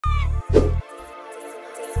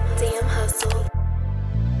Damn hustle.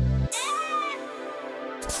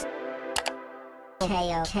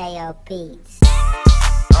 KO beats.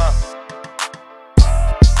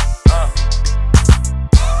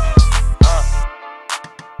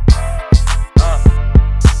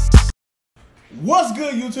 What's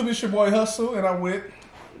good, YouTube? It's your boy Hustle, and I'm with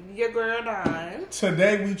your girl Dime.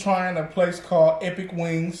 Today we trying a place called Epic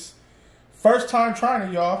Wings. First time trying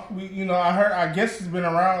it, y'all. I guess it's been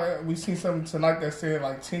around. We seen something tonight that said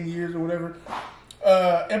like 10 years or whatever.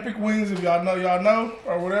 Epic Wings, if y'all know,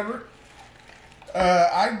 or whatever.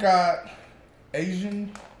 I got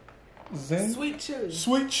Asian Zen. Sweet chili.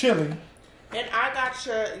 Sweet chili. And I got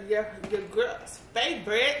your girl's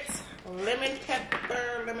favorite lemon pepper.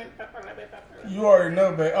 You already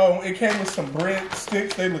know, babe. Oh, it came with some bread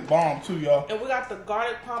sticks. They look bomb too, y'all. And we got the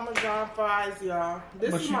garlic parmesan fries, y'all.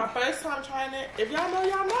 This is my first time trying it. If y'all know,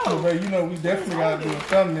 y'all know. Oh, babe, you know we definitely gotta do a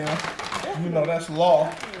thumbnail. Definitely. You know that's law.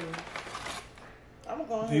 Definitely. I'm gonna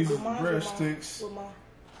go ahead These and do mine bread sticks. with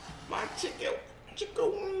my chicken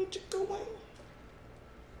wing.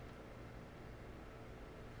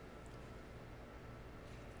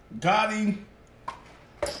 Got him.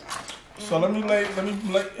 So let me lay,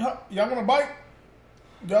 y'all want a bite?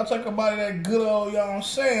 Y'all take a bite of that good old, y'all know what I'm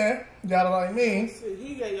saying? Y'all know what I mean? See,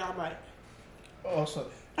 he gave y'all a bite. Oh, so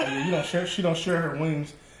she don't share her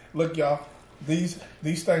wings. Look, y'all, these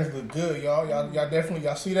things look good, y'all.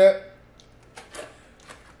 Y'all see that?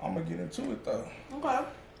 I'm gonna get into it though. Okay.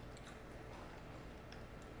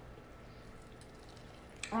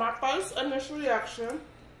 My first initial reaction,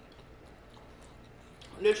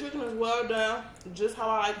 the chicken is well done, just how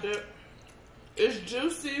I liked it. It's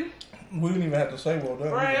juicy. We didn't even have to say well done.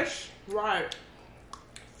 Fresh, right.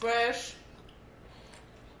 Fresh.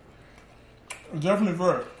 It's definitely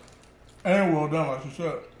fresh. And well done, like you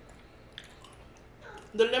said.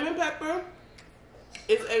 The lemon pepper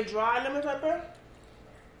is a dry lemon pepper.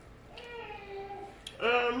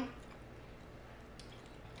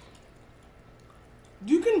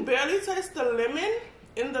 You can barely taste the lemon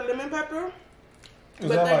in the lemon pepper. Is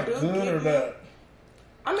that like good or bad?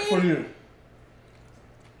 I mean, for you?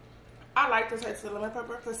 I like the taste of lemon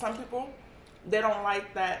pepper because some people, they don't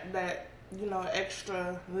like that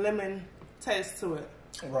extra lemon taste to it.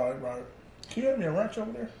 Right. Can you have me a ranch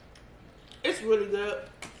over there? It's really good.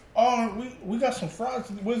 Oh, we got some fries.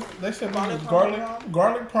 They said these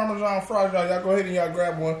garlic parmesan fries. Y'all go ahead and y'all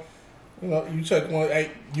grab one. You know, you took one.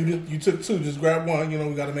 Hey, you took two. Just grab one. You know,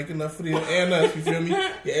 we got to make enough for them and us. You feel me?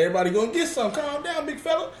 Yeah, everybody gonna get some. Calm down, big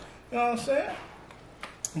fella. You know what I'm saying?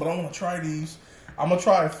 But I'm gonna try these. I'm gonna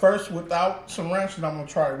try it first without some ranch, and I'm gonna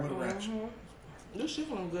try it with ranch. This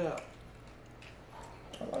chicken is good.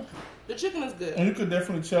 I like it. The chicken is good. And you could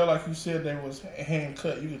definitely tell, like you said, they was hand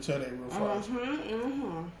cut. You could tell they real fries.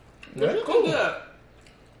 The chicken good.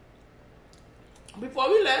 Before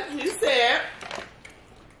we left, he said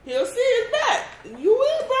he'll see his back. You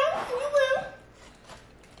will, bro. You will.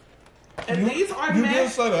 And these are You did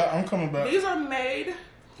say that. I'm coming back. These are made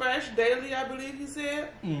fresh daily, I believe he said.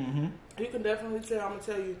 Mm-hmm. You can definitely tell. I'm gonna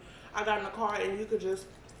tell you. I got in the car and you could just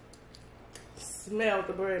smell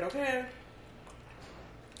the bread. Okay.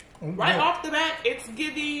 Right off the bat, it's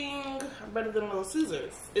giving better than Little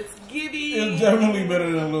Caesars. It's definitely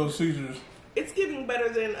better than Little Caesars. It's giving better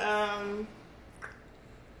than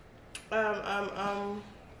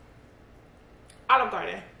Olive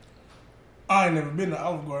Garden. I ain't never been to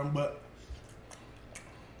Olive Garden, but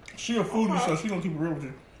she a foodie, so she gonna keep it real with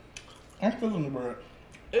you. I'm feeling the bread.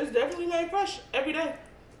 It's definitely made fresh every day.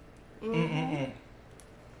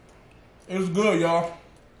 It's good, y'all.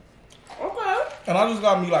 Okay. And I just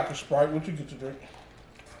got me like a Sprite. What you get to drink?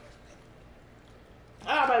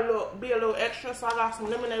 I gotta be a little extra, so I got some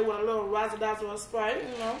lemonade with a little razzle-dazzle of Sprite,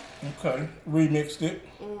 you know. Okay. Remixed it.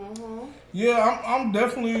 Yeah, I'm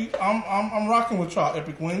definitely rocking with y'all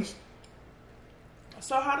Epic Wings.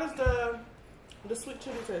 So how does the sweet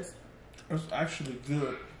chili taste? It's actually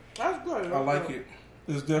good. That's good. I like it.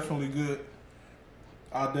 It's definitely good.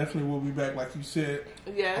 I definitely will be back, like you said.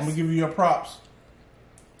 Yes. I'm gonna give you your props.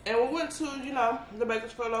 And we went to, the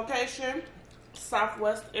Bakersfield location,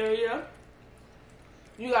 Southwest area.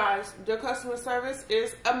 You guys, their customer service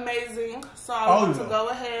is amazing. So I want to go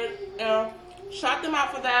ahead and shout them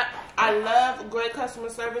out for that. I love great customer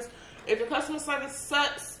service. If the customer service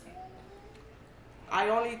sucks, I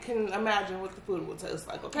only can imagine what the food will taste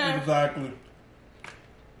like, okay? Exactly.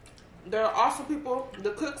 They're awesome people. The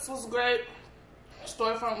cooks was great.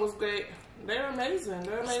 Storefront was great. They're amazing.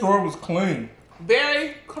 Store was clean.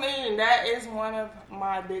 Very clean. That is one of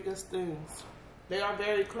my biggest things. They are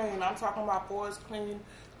very clean. I'm talking about boards clean,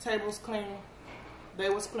 tables clean. They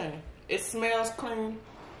was clean. It smells clean.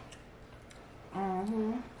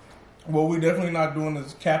 Mm-hmm. What we definitely not doing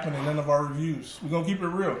is capping in none of our reviews. We're going to keep it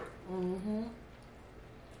real. Mm-hmm.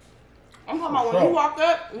 I'm talking about when you walk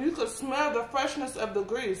up, you could smell the freshness of the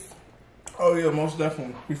grease. Oh, yeah, most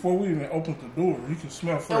definitely. Before we even opened the door, you can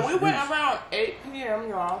smell fresh And we went grease. around 8 p.m.,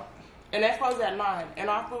 y'all. And that closed at 9. And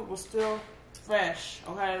our food was still fresh,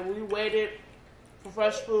 okay? We waited for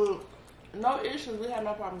fresh food. No issues. We had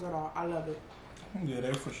no problems at all. I love it. Yeah,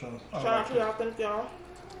 they for sure. Shout out to y'all. Thank y'all.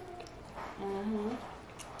 Mm-hmm.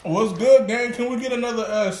 What's good, gang? Can we get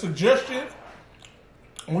another suggestion?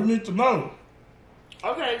 We need to know.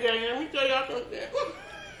 Okay, gang. Let me tell y'all something.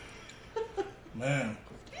 Man.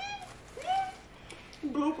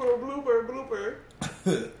 Blooper.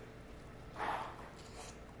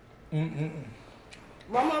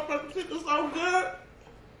 My motherfucking chicken is so good.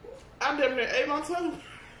 I damn near ate my tongue.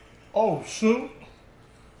 Oh, shoot.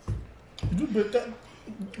 You bit that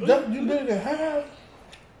you did it half.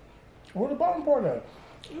 Where the bottom part at?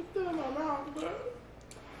 It's still in my mouth, but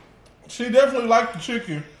She definitely liked the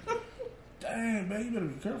chicken. Dang, man, you better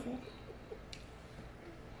be careful.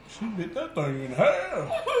 She bit that thing in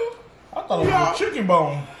half. I thought it was a chicken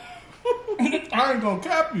bone. I ain't gonna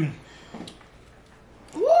cap you.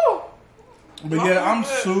 woo! But yeah, I'm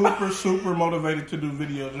super motivated to do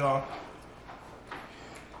videos, y'all.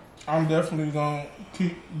 I'm definitely gonna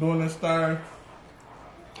keep doing this thing.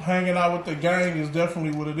 Hanging out with the gang is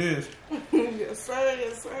definitely what it is. Yes, sir.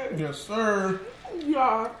 Yes, sir. Yes, sir.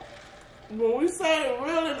 Y'all, when we say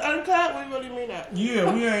real and uncut, we really mean that.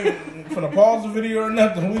 Yeah, we ain't finna pause the video or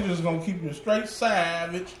nothing. We just gonna keep it straight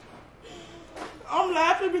savage. I'm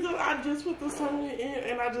laughing because I just put the salmon in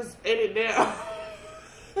and I just ate it down.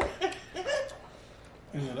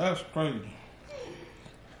 Yeah, that's crazy.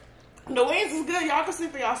 The wings is good. Y'all can see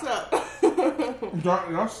for yourself.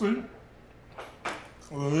 Y'all see?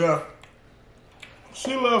 Well, yeah.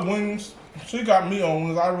 She loved wings. She got me on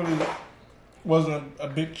wings. I really wasn't a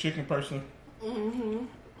big chicken person.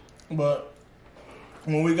 Mm-hmm. But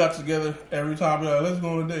when we got together, every time, yeah, let's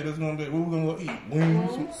go on a date. Let's go on a date. What we gonna go eat?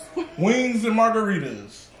 Wings. Wings and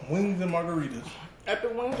margaritas. Wings and margaritas. At the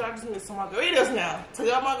wings, I just need some margaritas now. To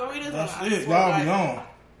y'all margaritas. That's and it. Y'all be on.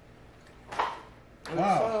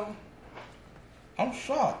 Wow. So, I'm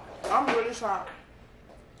shocked. I'm really shocked.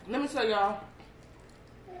 Let me tell y'all.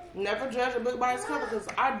 Never judge a book by its cover because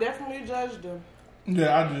I definitely judged them.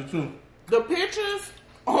 Yeah, I did too. The pictures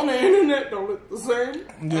on the internet don't look the same.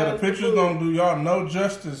 Yeah, the pictures don't do y'all no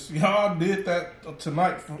justice. Y'all did that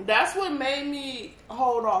tonight. That's what made me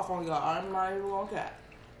hold off on y'all. I'm not even gonna cap.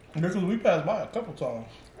 Because we passed by a couple times.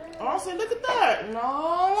 I said, look at that. No,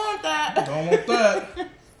 I don't want that. Don't want that.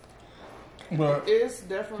 But it's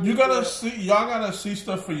definitely you gotta good. see. Y'all gotta see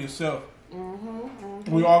stuff for yourself.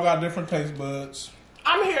 Mm-hmm. We all got different taste buds.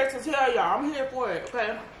 I'm here to tell y'all. I'm here for it.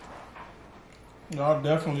 Okay. Y'all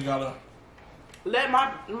definitely gotta. Let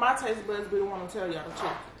my taste buds be the one to tell y'all the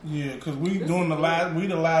truth. Yeah, because we doing the last. We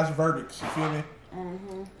the last verdicts. You feel me?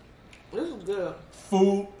 Mm-hmm. This is good.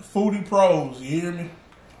 Foodie pros. You hear me?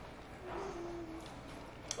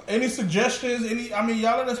 Any suggestions? I mean,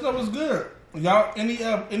 y'all let us know what's good. Y'all,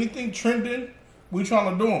 anything trending? We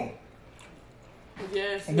trying to do them.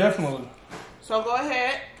 Yes. Definitely. So go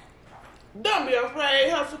ahead. Don't be afraid,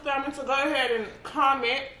 Hustle Family, to go ahead and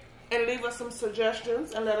comment and leave us some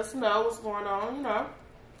suggestions and let us know what's going on, you know.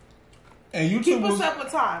 And YouTube Keep us up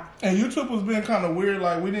with time. And YouTube was being kind of weird.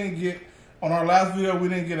 Like, we didn't get, on our last video, we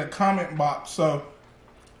didn't get a comment box. So,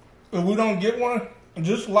 if we don't get one,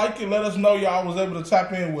 just like it, let us know y'all was able to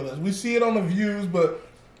tap in with us. We see it on the views, but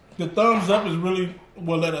the thumbs up is really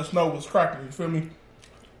what let us know what's cracking. You feel me?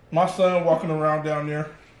 My son walking around down there,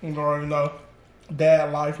 you already know.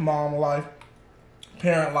 Dad life, mom life,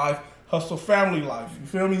 parent life, hustle family life. You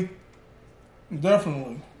feel me?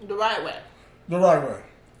 Definitely. The right way. The right way.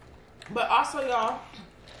 But also, y'all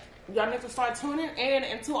need to start tuning in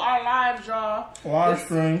into our lives, y'all. Live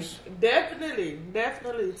streams. Definitely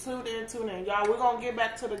tune in. Y'all, we're going to get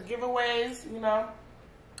back to the giveaways, you know.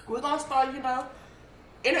 We're going to start, you know,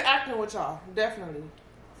 interacting with y'all. Definitely.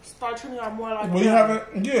 Start treating y'all more like we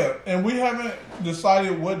haven't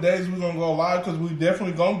decided what days we're gonna go live because we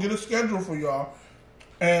definitely gonna get a schedule for y'all,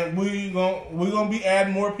 and we're gonna be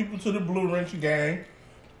adding more people to the Blue Wrench gang,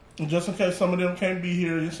 just in case some of them can't be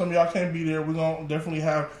here, some of y'all can't be there. We're gonna definitely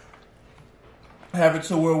have it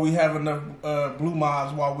to where we have enough Blue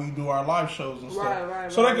mods while we do our live shows and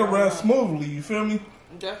stuff, so they can run smoothly. You feel me?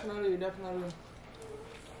 Definitely.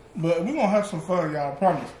 But we're gonna have some fun, y'all. I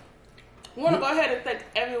promise. We want to go ahead and thank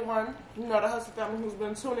everyone, you know, the Hustle Family who's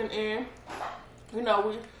been tuning in. You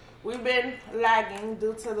know, We've been lagging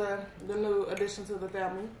due to the new addition to the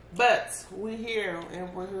family, but we here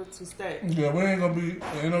and we're here to stay. Yeah, we ain't gonna be.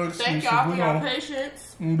 Ain't no excuses. Thank y'all for your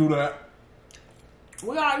patience. We can do that.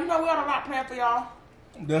 We got a lot planned for y'all.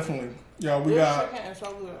 Definitely, y'all. We This got. chicken is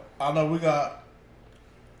so good. I know we got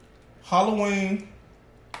Halloween,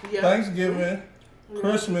 Yeah. Thanksgiving,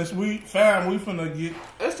 Christmas. We finna get.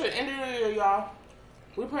 It's the end of the year, y'all.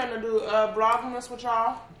 We plan to do vlogmas with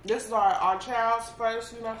y'all. This is our child's first,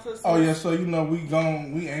 sisters. Oh yeah, so we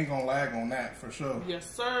ain't gonna lag on that for sure. Yes,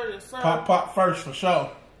 sir. Yes, sir. Pop first for sure.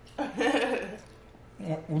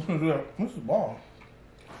 What's gonna do that? This is ball.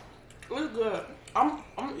 It's good. I'm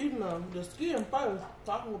eating the skin first.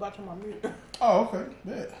 So I can go back to my meat. Oh, okay.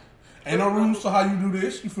 Yeah. Ain't no rules to how you do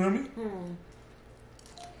this. You feel me?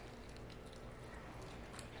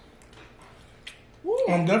 Woo.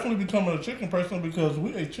 I'm definitely becoming a chicken person because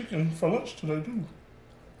we ate chicken for lunch today too.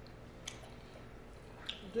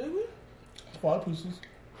 Did we? 5 pieces.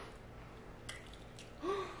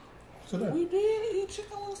 Today. We did eat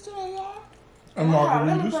chicken wings today, y'all. And Wow,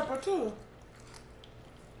 lemon margaritas. pepper too.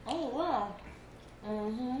 Oh wow.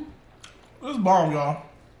 Mm-hmm. This bomb, y'all.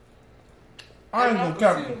 I ain't gonna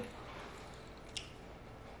cap you.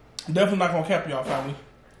 Definitely not gonna cap y'all, family.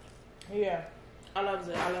 Yeah. I loves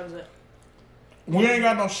it. We ain't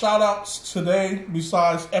got no shout outs today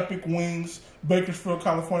besides Epic Wings, Bakersfield,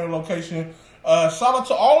 California location. Shout out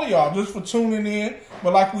to all of y'all just for tuning in.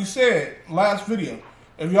 But like we said, last video,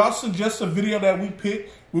 if y'all suggest a video that we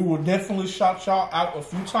pick, we will definitely shout y'all out a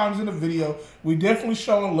few times in the video. We definitely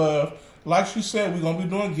showing love. Like she said, we're going to be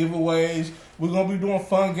doing giveaways. We're going to be doing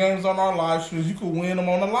fun games on our live streams. You can win them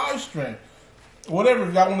on the live stream. Whatever.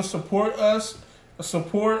 If y'all want to support us,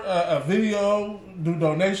 support a video, do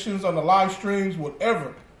donations on the live streams,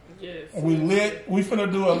 whatever. Yes. We lit. We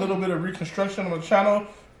finna do a little bit of reconstruction on the channel.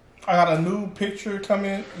 I got a new picture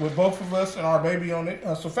coming with both of us and our baby on it.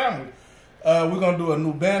 So family. We're gonna do a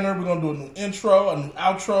new banner. We're gonna do a new intro, a new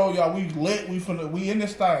outro. Y'all, we lit. We in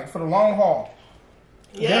this thing for the long haul.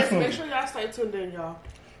 Yes, Definitely. make sure y'all stay tuned in, y'all.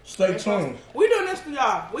 Stay tuned. We doing this for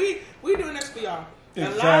y'all. We doing this for y'all.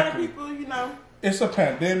 Exactly. A lot of people, It's a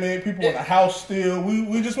pandemic. People in the house still.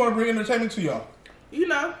 We just want to bring entertainment to y'all.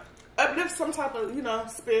 Uplift some type of,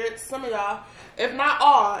 spirit. Some of y'all, if not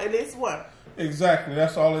all, at least one. Exactly.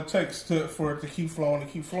 That's all it takes for it to keep flowing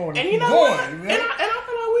and keep flowing. And keep you know going, what? man. And I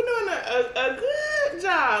feel like we're doing a good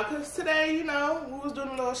job because today, we was doing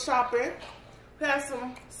a little shopping. We had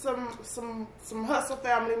some hustle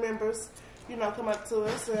family members, come up to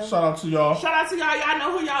us. And Shout out to y'all. shout out to y'all. Y'all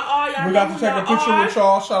know who y'all are. Y'all We know got to who take a y'all picture are. with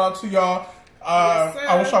y'all. Shout out to y'all. Yes, sir.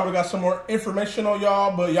 I wish I would have got some more information on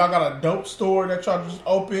y'all, but y'all got a dope store that y'all just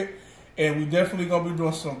opened, and we definitely gonna be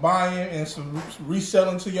doing some buying and some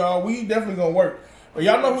reselling to y'all. We definitely gonna work. But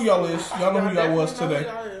y'all know who y'all is. Y'all know who y'all was definitely know today.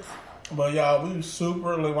 who y'all is. But y'all, we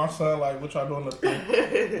super. Like my son, like what y'all doing up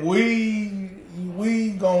there? we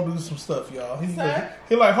gonna do some stuff, y'all. He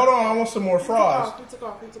like, hold on, I want some more fries. He took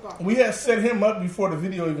off. We had set him up before the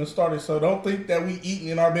video even started, so don't think that we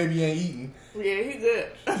eating and our baby ain't eating. Yeah, he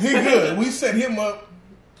good. He good. We set him up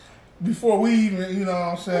before we even, you know what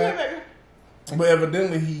I'm saying? Yeah, But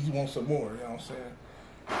evidently he wants some more, you know what I'm saying?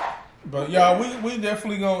 But y'all, we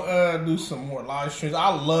definitely gonna do some more live streams. I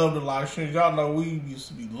love the live streams. Y'all know we used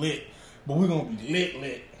to be lit, but we gonna be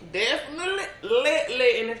lit. Definitely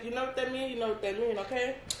lit. And if you know what that means, you know what that means,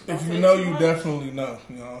 okay? If you know, you definitely know.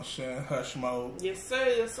 You know what I'm saying? Hush mode. Yes,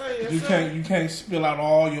 sir. You can't spill out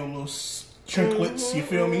all your little trinkets. You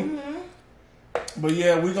feel me? But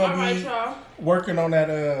yeah, we're gonna be working on that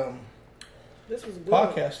this was good.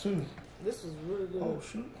 podcast too. This was really good. Oh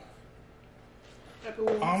shoot! Pepper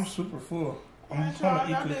wings. I'm super full. I'm Alright, trying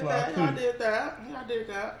to y'all eat this did live that. Y'all too. did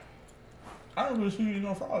that. I don't really see you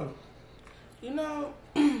eating fries.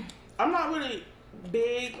 I'm not really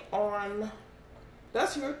big on.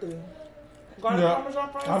 That's your thing. Garlic Yeah, parmesan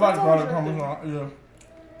fries. I like that's always garlic your thing. parmesan.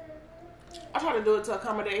 Yeah. I try to do it to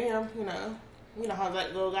accommodate him. You know how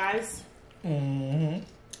that go, guys.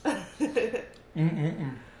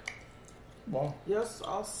 Wow. Your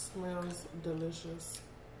sauce smells delicious.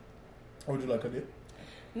 Would you like a dip?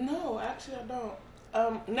 No, actually I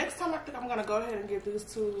don't. Next time I think I'm gonna go ahead and get these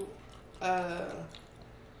two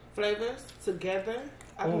flavors together.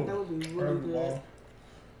 I think that would be really good.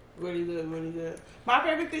 Really good. My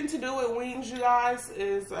favorite thing to do with wings, you guys,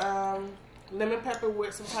 is lemon pepper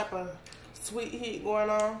with some type of sweet heat going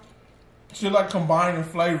on. She like combining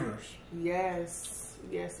flavors. Yes.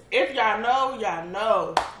 If y'all know, y'all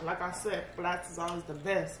know. Like I said, flats is always the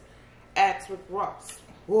best. Ask Rick Ross.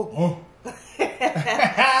 Oh.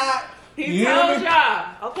 He told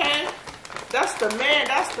y'all, okay? That's the man.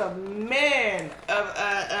 That's the man of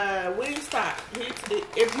Wingstop.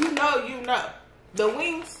 If you know, you know. The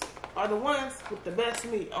wings are the ones with the best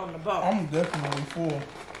meat on the bone. I'm definitely full.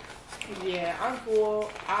 Yeah, I'm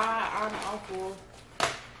full. I'm full.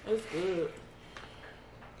 It's good.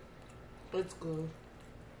 It's good.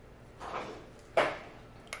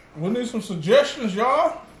 We need some suggestions,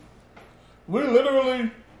 y'all. We're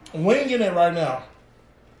literally winging it right now.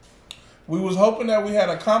 We was hoping that we had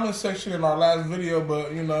a comment section in our last video,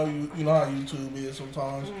 but you know how YouTube is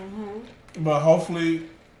sometimes. Mm-hmm. But hopefully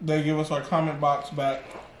they give us our comment box back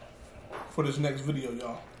for this next video,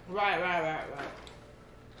 y'all. Right.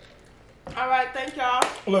 All right, thank y'all.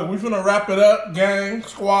 Look, we finna wrap it up, gang,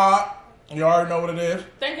 squad. You already know what it is.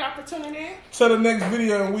 Thank y'all for tuning in. To the next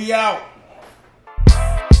video, and we out.